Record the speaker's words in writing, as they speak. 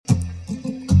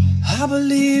I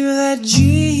believe that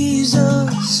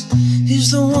Jesus is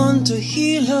the one to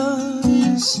heal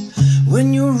us.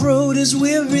 When your road is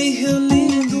weary, he'll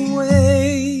lead the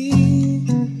way.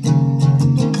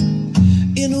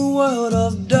 In a world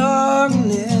of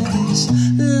darkness,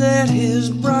 let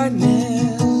his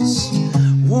brightness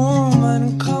warm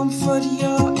and comfort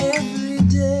your every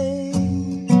day.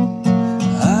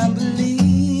 I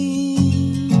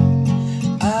believe,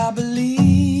 I believe.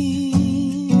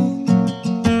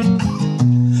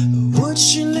 Would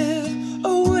she live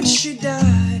or would she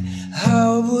die?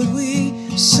 How would we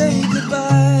say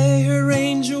goodbye? Her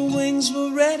angel wings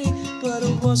were ready, but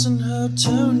it wasn't her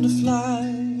turn to fly.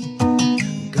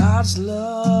 God's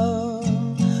love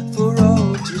for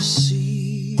all to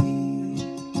see.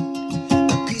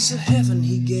 A piece of heaven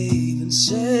he gave and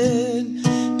said,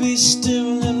 be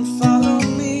still and follow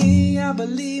me. I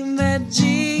believe that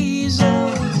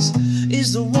Jesus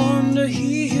is the one to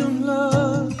heal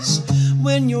us.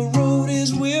 When your road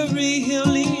is weary, he'll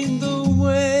lead the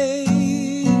way.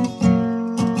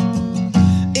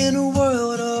 In a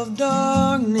world of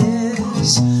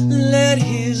darkness, let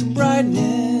his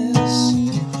brightness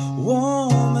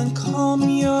warm and calm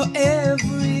your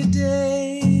every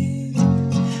day.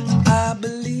 I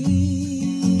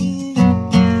believe,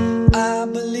 I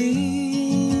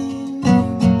believe.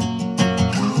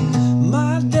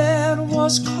 My dad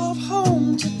was called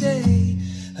home today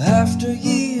after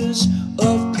years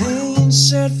of pain,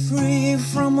 set free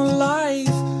from a life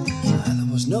that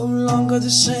was no longer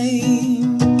the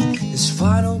same. His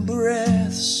final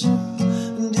breaths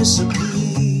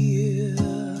disappeared.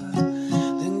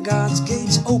 Then God's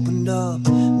gates opened up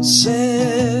and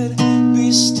said,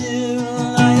 be still,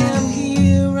 I am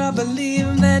here. I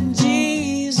believe that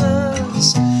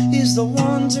Jesus is the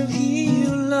one to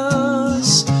heal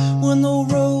us. When the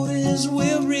road is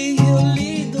weary, he'll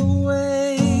lead the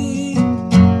way.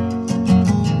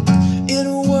 In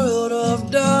a world of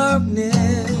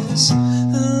darkness,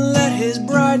 let his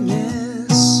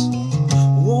brightness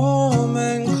warm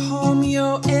and calm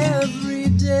your every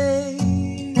day.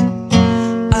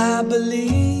 I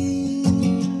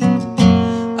believe,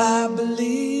 I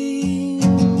believe.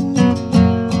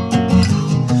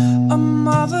 A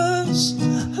mother's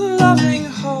loving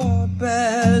heart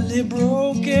badly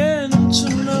broken to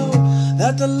know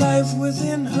that the life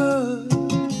within her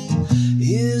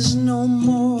is no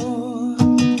more.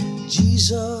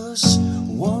 Jesus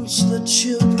wants the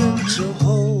children to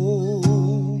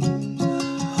hold.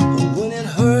 When it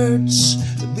hurts,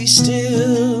 be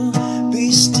still,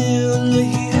 be still,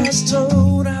 he has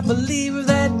told. I believe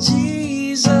that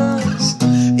Jesus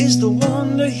is the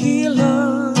one to heal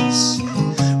us.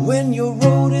 When your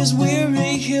road is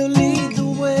weary, he'll lead the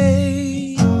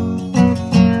way.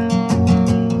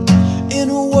 In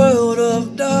a world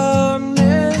of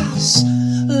darkness,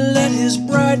 let his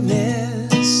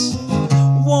brightness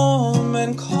warm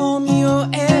and calm your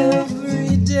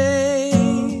every day.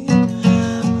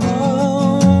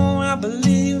 Oh, I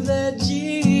believe that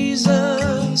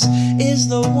Jesus is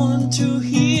the one to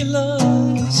heal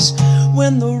us.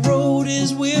 When the road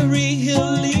is weary,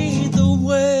 he'll lead the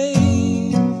way.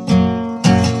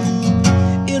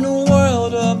 In a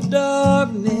world of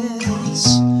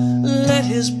darkness, let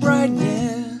his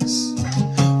brightness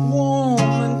warm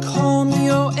and calm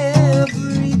your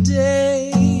every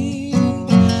day.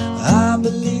 I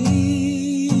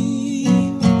believe,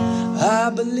 I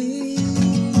believe,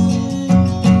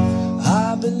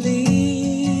 I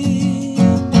believe,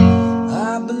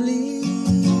 I believe.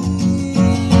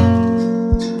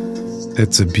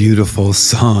 It's a beautiful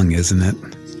song, isn't it?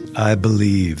 I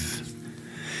believe.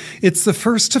 It's the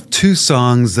first of two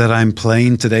songs that I'm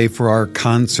playing today for our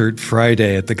concert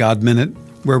Friday at the God Minute,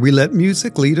 where we let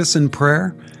music lead us in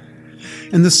prayer.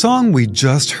 And the song we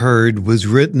just heard was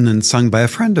written and sung by a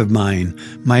friend of mine,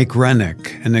 Mike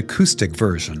Rennick, an acoustic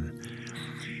version.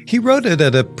 He wrote it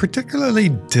at a particularly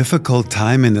difficult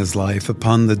time in his life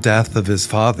upon the death of his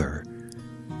father.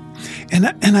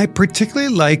 And I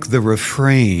particularly like the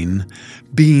refrain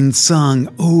being sung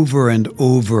over and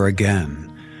over again.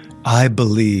 I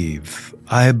believe,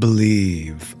 I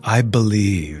believe, I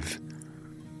believe.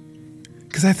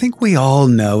 Because I think we all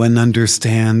know and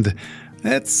understand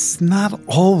it's not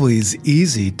always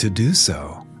easy to do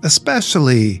so,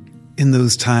 especially in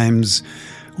those times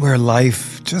where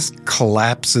life just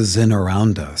collapses in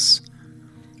around us.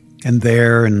 And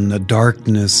there in the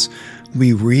darkness,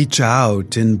 we reach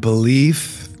out in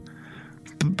belief,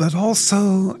 but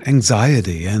also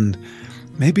anxiety and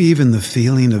maybe even the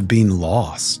feeling of being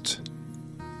lost.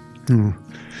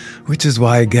 Which is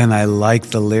why, again, I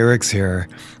like the lyrics here.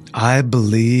 I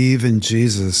believe in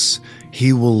Jesus.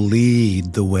 He will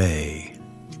lead the way.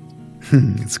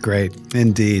 It's great,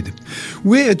 indeed.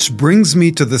 Which brings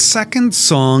me to the second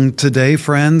song today,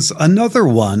 friends, another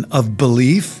one of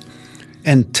belief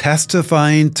and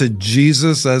testifying to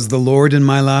Jesus as the Lord in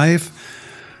my life,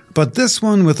 but this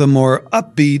one with a more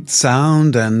upbeat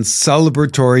sound and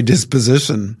celebratory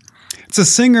disposition. It's a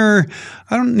singer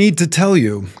I don't need to tell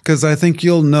you, because I think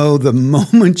you'll know the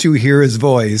moment you hear his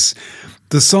voice.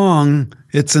 The song,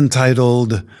 it's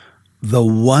entitled, The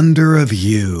Wonder of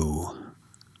You.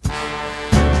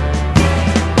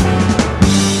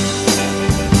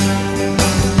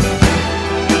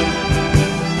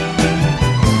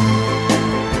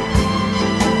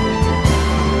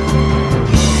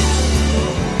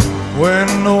 When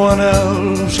no one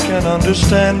else can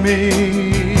understand me,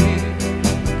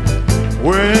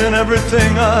 when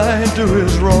everything I do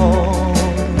is wrong,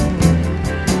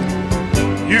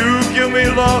 you give me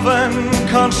love and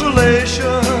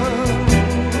consolation.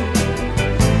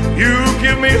 You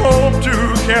give me hope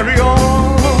to carry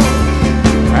on,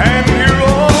 and you're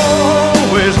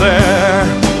always there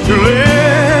to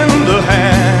lend a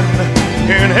hand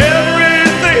in everything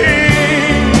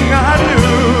I do.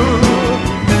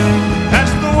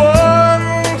 That's the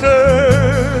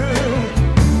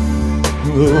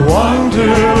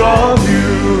wonder of you.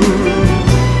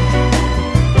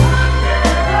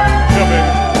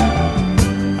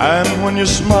 And when you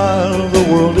smile, the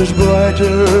world is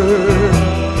brighter.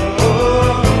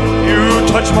 You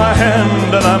touch my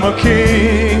hand and I'm a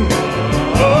king.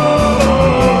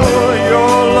 Oh,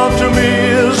 your love to me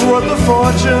is worth a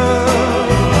fortune.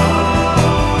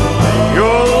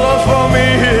 Your love for me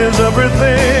is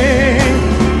everything.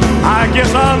 I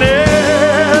guess I'll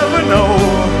never know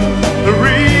the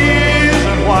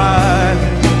reason why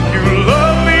you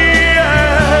love me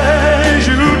as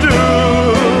you do.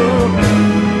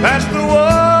 That's the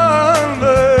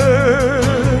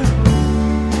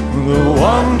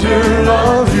wonder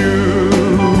of you.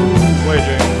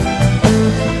 Waiting.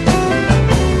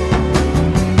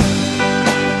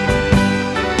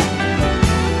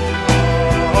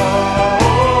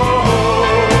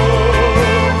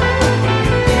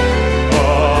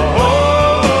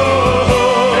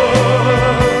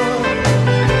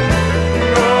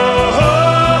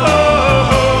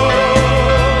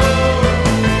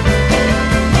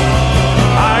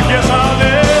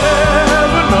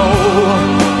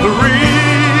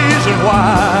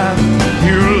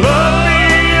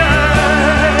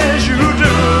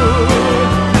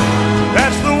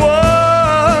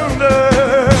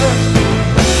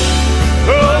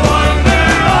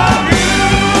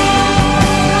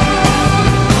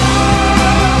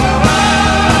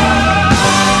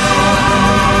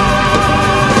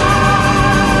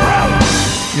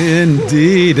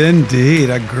 Indeed,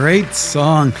 a great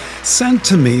song sent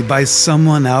to me by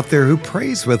someone out there who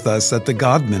prays with us at the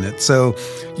God Minute. So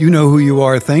you know who you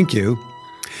are, thank you.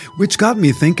 Which got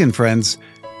me thinking, friends,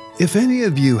 if any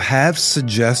of you have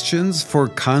suggestions for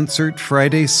Concert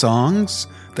Friday songs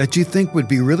that you think would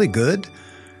be really good,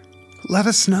 let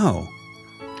us know.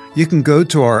 You can go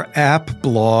to our app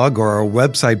blog or our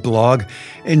website blog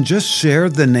and just share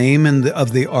the name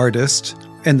of the artist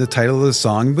and the title of the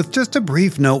song with just a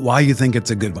brief note why you think it's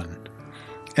a good one.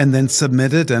 And then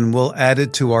submit it and we'll add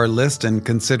it to our list and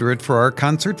consider it for our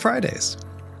Concert Fridays.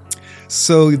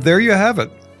 So there you have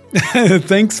it.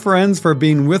 Thanks, friends, for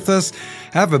being with us.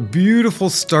 Have a beautiful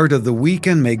start of the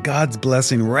weekend. May God's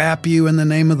blessing wrap you in the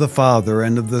name of the Father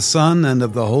and of the Son and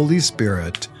of the Holy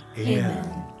Spirit. Amen.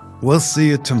 We'll see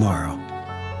you tomorrow.